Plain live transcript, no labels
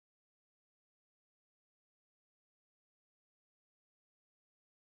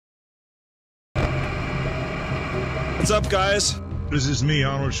What's up, guys? This is me,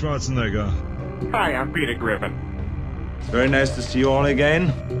 Arnold Schwarzenegger. Hi, I'm Peter Griffin. Very nice to see you all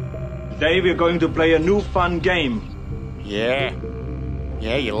again. Today we're going to play a new fun game. Yeah.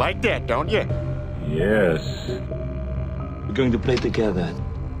 Yeah, you like that, don't you? Yes. We're going to play together.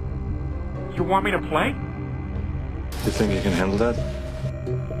 You want me to play? You think you can handle that?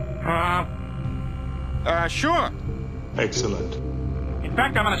 Sure. Excellent. In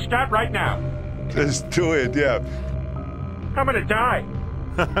fact, I'm gonna start right now. Let's do it, yeah. I'm gonna die.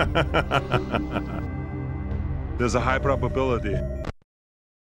 There's a high probability.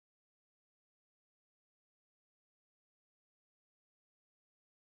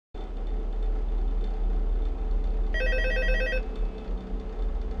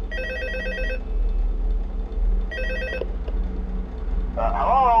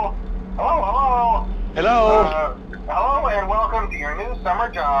 Hello? Hello? Hello! Hello and welcome to your new summer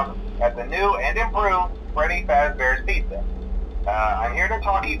job at the new and improved Freddy Fazbear's Pizza. I'm here to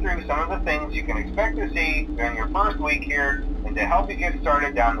talk you through some of the things you can expect to see during your first week here and to help you get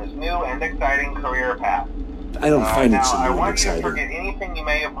started down this new and exciting career path. I don't find it so I new and want you to exciting. forget anything you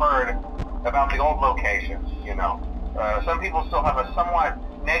may have heard about the old locations, you know. Some people still have a somewhat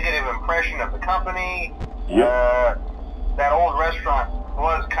negative impression of the company. That old restaurant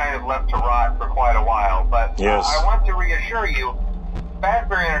was kind of left to rot for quite a while, but Yes. I want to reassure you,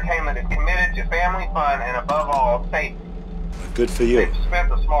 Fazbear Entertainment is committed to family fun and above all, safety. Good for you. They've spent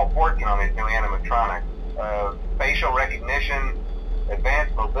a small fortune on these new animatronics. Facial recognition,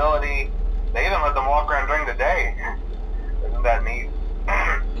 advanced mobility. They even let them walk around during the day. Isn't that neat?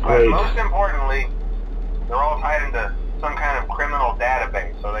 But most importantly, they're all tied into some kind of criminal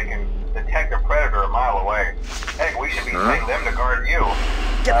database so they can detect a predator a mile away. Heck, we should be sending them to guard you.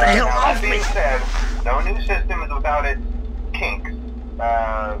 Get the hell now, off that me! being said, no new system is without its kinks.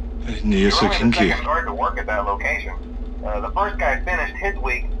 You're so only the kinky. second guard to work at that location. The first guy finished his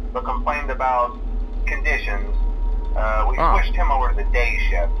week, but complained about conditions. We switched him over to the day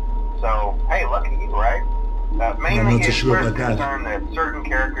shift. So, hey, lucky you, right? Mainly not so his sure first about that. concern that certain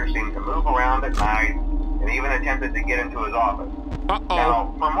characters seem to move around at night, and even attempted to get into his office.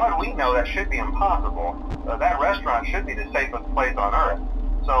 Now, from what we know, that should be impossible. That restaurant should be the safest place on Earth.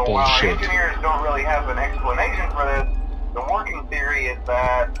 So while our engineers don't really have an explanation for this, the working theory is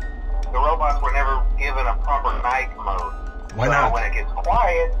that the robots were never given a proper night mode. Why not? So when it gets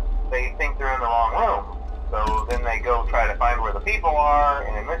quiet, they think they're in the wrong room. So then they go try to find where the people are,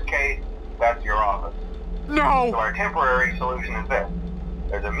 and in this case, that's your office. So No! our temporary solution is this.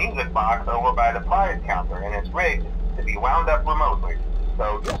 There's a music box over by the prize counter, and it's rigged to be wound up remotely.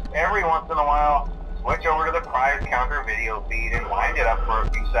 So just every once in a while, switch over to the prize counter video feed and wind it up for a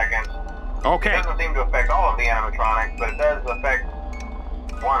few seconds. It Okay. doesn't seem to affect all of the animatronics, but it does affect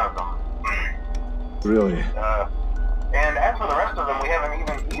one of them. Really? And as for the rest of them, we have an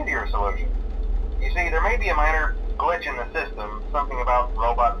even easier solution. You see, there may be a minor glitch in the system, something about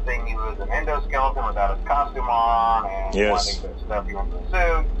robots seeing you as an endoskeleton without its costume on, and wanting to stuff you into a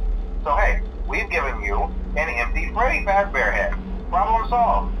suit. So hey, we've given you an empty Freddy Fazbear head. Problem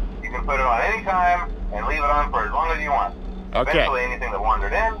solved. You can put it on any time and leave it on for as long as you want. Okay. Eventually, anything that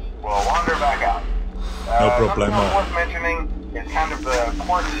wandered in will wander back out. No Something problemo. else worth mentioning is kind of the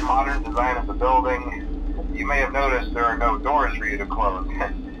quirky modern design of the building. You may have noticed there are no doors for you to close.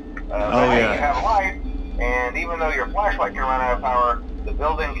 But hey, you have lights, and even though your flashlight can run out of power, the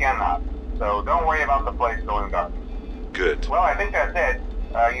building cannot. So don't worry about the place going dark. Good. Well, I think that's it.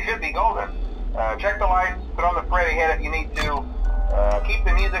 You should be golden. Check the lights, put on the Freddy head if you need to. Keep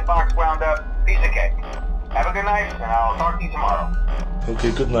the music box wound up. Piece of cake. Have a good night, and I'll talk to you tomorrow.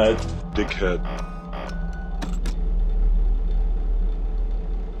 Okay, good night, dickhead.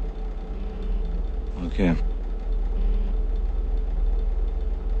 Okay.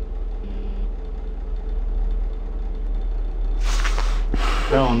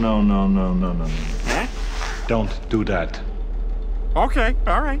 No. Huh? Don't do that. Okay,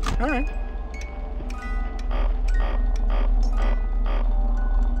 alright.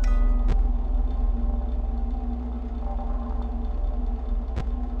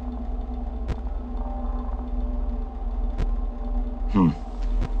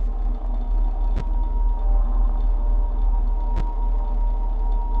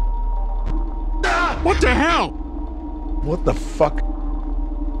 What the hell? What the fuck?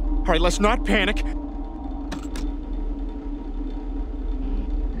 Alright, let's not panic.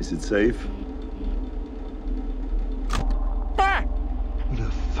 Is it safe? Ah! Who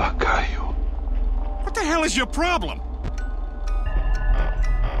the fuck are you? What the hell is your problem?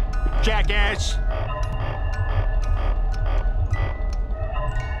 Jackass!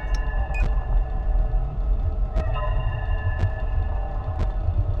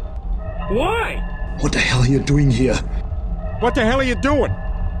 Why? What the hell are you doing here? What the hell are you doing?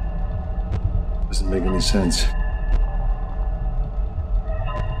 Doesn't make any sense.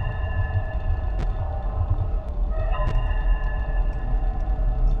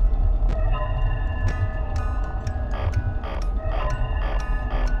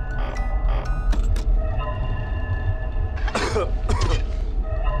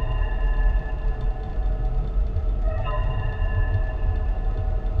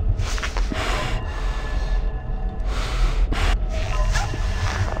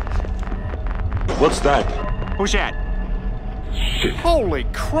 What's that? Who's that? Holy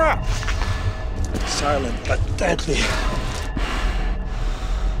crap! Silent but deadly.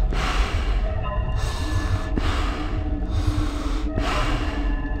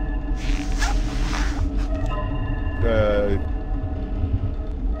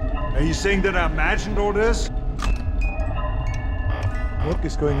 Are you saying that I imagined all this? What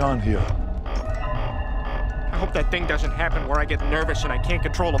is going on here? I hope that thing doesn't happen where I get nervous and I can't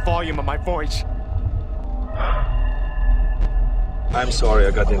control the volume of my voice. I'm sorry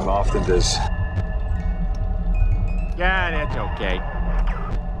I got involved in this. Yeah, that's okay.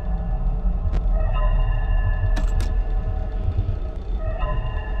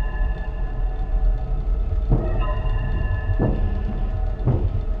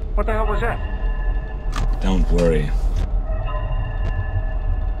 What the hell was that? Don't worry.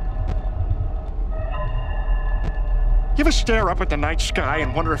 You ever stare up at the night sky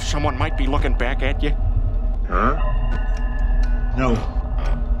and wonder if someone might be looking back at you? Huh? No.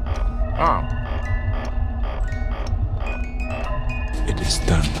 Oh. It is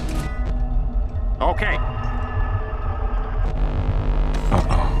done. Okay.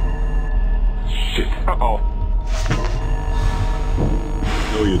 Shit. Uh-oh.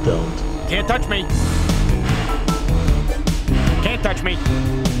 No, you don't. Can't touch me. Can't touch me.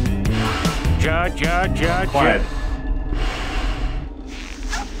 Judge. Quiet.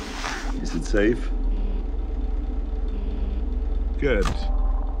 Is it safe? Good.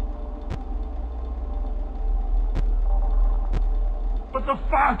 What the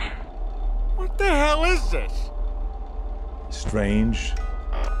fuck? What the hell is this? Strange.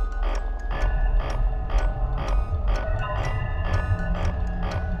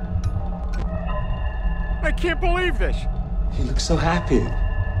 I can't believe this. He looks so happy.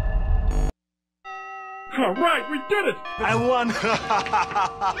 All right, we did it. I won!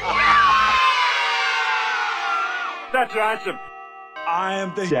 That's awesome. I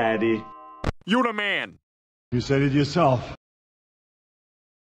am the daddy. You the man. You said it yourself.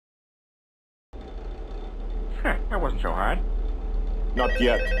 Huh, that wasn't so hard. Not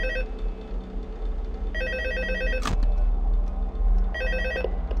yet.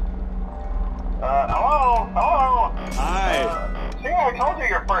 Hello? Hi. See, I told you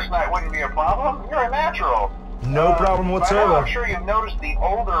your first night wouldn't be a problem. You're a natural. No problem By now, whatsoever. I'm sure you've noticed the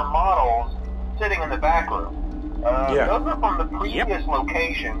older models sitting in the back room. Yeah. Those are from the previous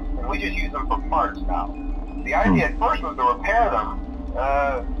location, and we just use them for parts now. The idea at first was to repair them.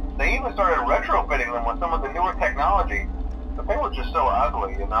 They even started retrofitting them with some of the newer technology, but they were just so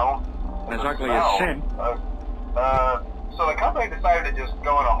ugly, you know? As ugly as sin. So the company decided to just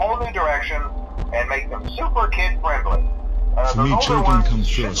go in a whole new direction and make them super kid-friendly. For me, Those older children ones come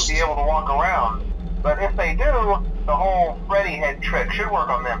shouldn't first. be able to walk around, but if they do, the whole Freddy head trick should work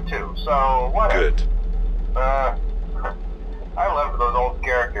on them too. So whatever. Good. I loved those old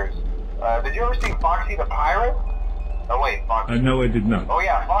characters. Did you ever see Foxy the Pirate? Oh wait, Foxy. No, I did not. Oh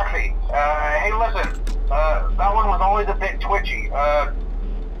yeah, Foxy. Hey listen, that one was always a bit twitchy.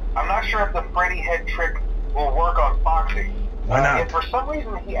 I'm not sure if the Freddy head trick will work on Foxy. Why not? If for some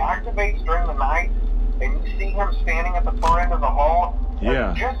reason he activates during the night, and you see him standing at the far end of the hall,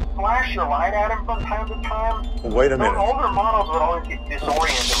 Yeah. just flash your light at him from time to time. Wait a Those minute. older models would always get disoriented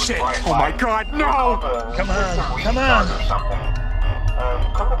with Shit. bright Oh my light. God, no! Come on, Some come restart on. Or something.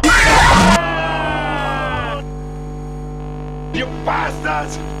 You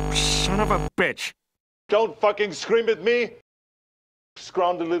bastards! Son of a bitch. Don't fucking scream at me!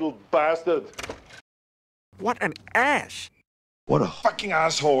 Scroungy little bastard. What an ass. What a fucking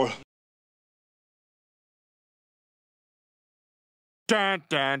asshole. Dun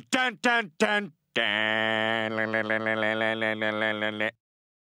dun dun dun dun dun.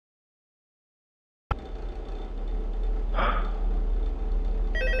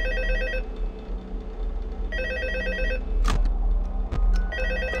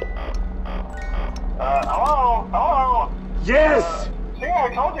 Hello? Yes! See,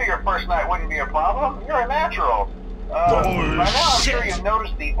 I told you your first night wouldn't be a problem. You're a natural. By now, I'm sure you've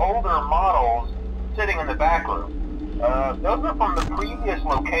noticed the older models sitting in the back room. Those are from the previous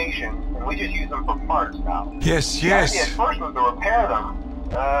location, and we just use them for parts now. Yes, The idea at first was to repair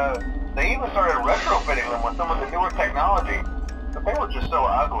them. They even started retrofitting them with some of the newer technology, but they were just so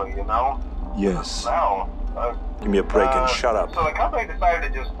ugly, you know? Yes. Now, Give me a break and shut up. So the company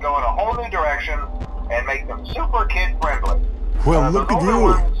decided to just go in a whole new direction and make them super kid-friendly. Well, look at the older you.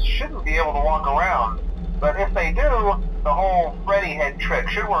 ones shouldn't be able to walk around, but if they do, the whole Freddy head trick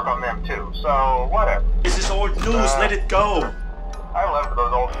should work on them too, so whatever. This is old news, let it go. I love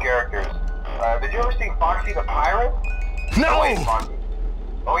those old characters. Did you ever see Foxy the Pirate? No! Oh, wait, Foxy.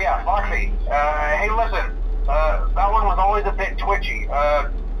 Oh yeah, Foxy. Hey listen, that one was always a bit twitchy.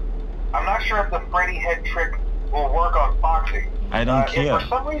 I'm not sure if the Freddy head trick will work on Foxy. I don't care. If for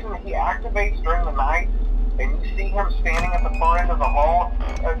some reason he activates during the night, and you see him standing at the far end of the hall,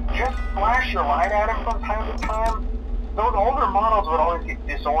 just flash your light at him from time to time. Those older models would always get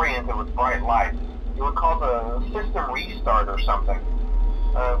disoriented with bright lights. It would cause a system restart or something.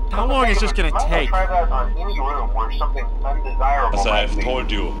 How long is this gonna take? Try that on any room where something undesirable As I might have be.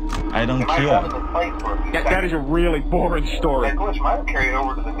 told you. I don't It might hold him care. in place for a few That is a really boring story. That glitch might have carried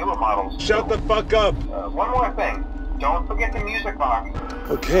over to the newer models. Shut the fuck up! One more thing. Don't forget the music box.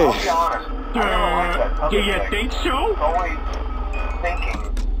 Okay. I'll be honest. I never liked that Do puppet you thing. think so? It's always thinking,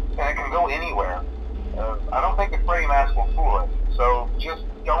 and it can go anywhere. I don't think the Freddy mask will fool it, so just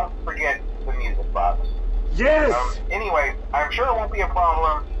don't forget the music box. Yes! Anyway, I'm sure it won't be a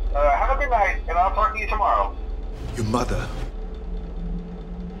problem. Have a good night, and I'll talk to you tomorrow. Your mother.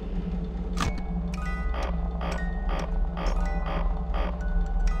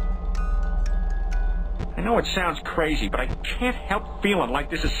 I know it sounds crazy, but I can't help feeling like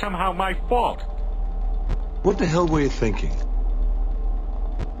this is somehow my fault. What the hell were you thinking?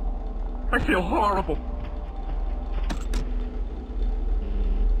 I feel horrible.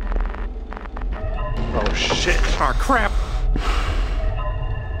 Oh shit! Oh, crap.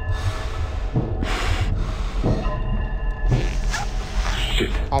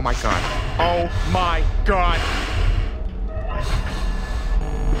 Shit. Oh, my God. Oh, my God.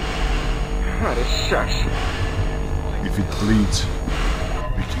 Oh, this sucks. If it bleeds,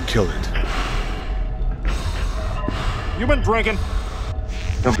 we can kill it. You been drinking?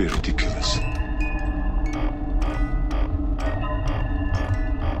 Don't be ridiculous.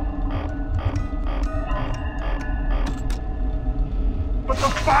 What the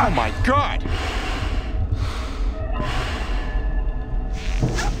fuck? Oh, my God.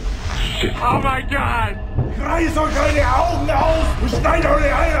 Shit. Oh, my God. Reiß euch eure Augen aus und schneid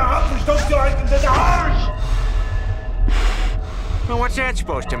eure Eier ab und stopft sie euch in den Arsch! Well, what's that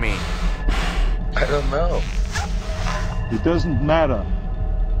supposed to mean? I don't know. It doesn't matter.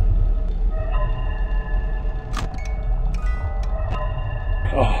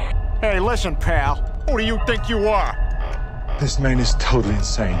 Oh. Hey, listen, pal. Who do you think you are? This man is totally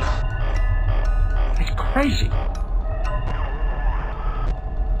insane. It's crazy.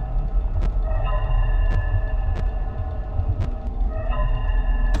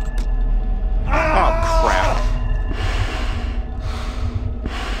 Oh, crap.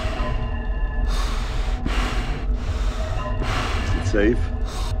 Is it safe?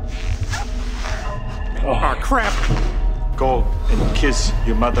 Oh, crap. Go and kiss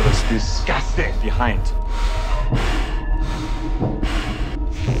your mother's disgusting behind.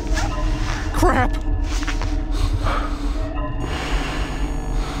 Crap.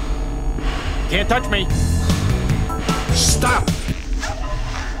 Can't touch me. Stop.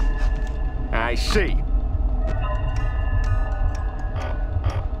 I see.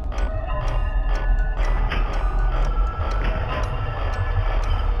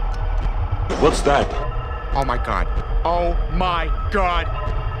 What's that? Oh, my God. Oh, my God.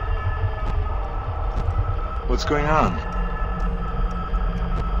 What's going on?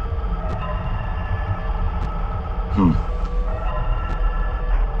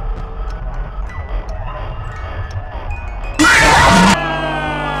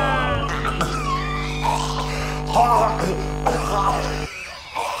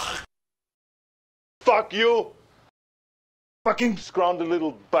 Fuck you! Fucking scroungy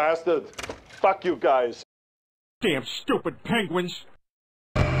little bastard! Fuck you guys! Damn stupid penguins.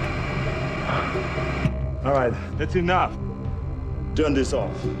 All right, that's enough. Turn this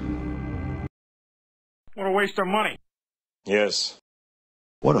off. What a waste of money. Yes.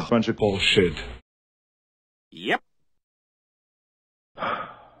 What a bunch of bullshit. Yep. All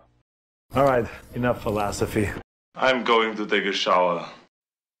right, enough philosophy. I'm going to take a shower.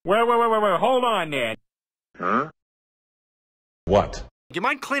 Wait. Hold on, Ned. Huh? What? Do you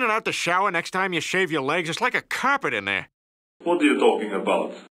mind cleaning out the shower next time you shave your legs? It's like a carpet in there. What are you talking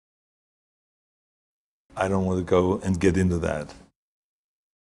about? I don't want to go and get into that.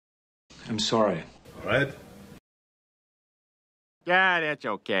 I'm sorry. All right? Yeah, that's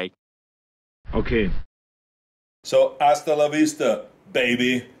okay. Okay. So, hasta la vista,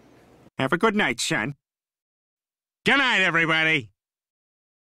 baby. Have a good night, son. Good night, everybody.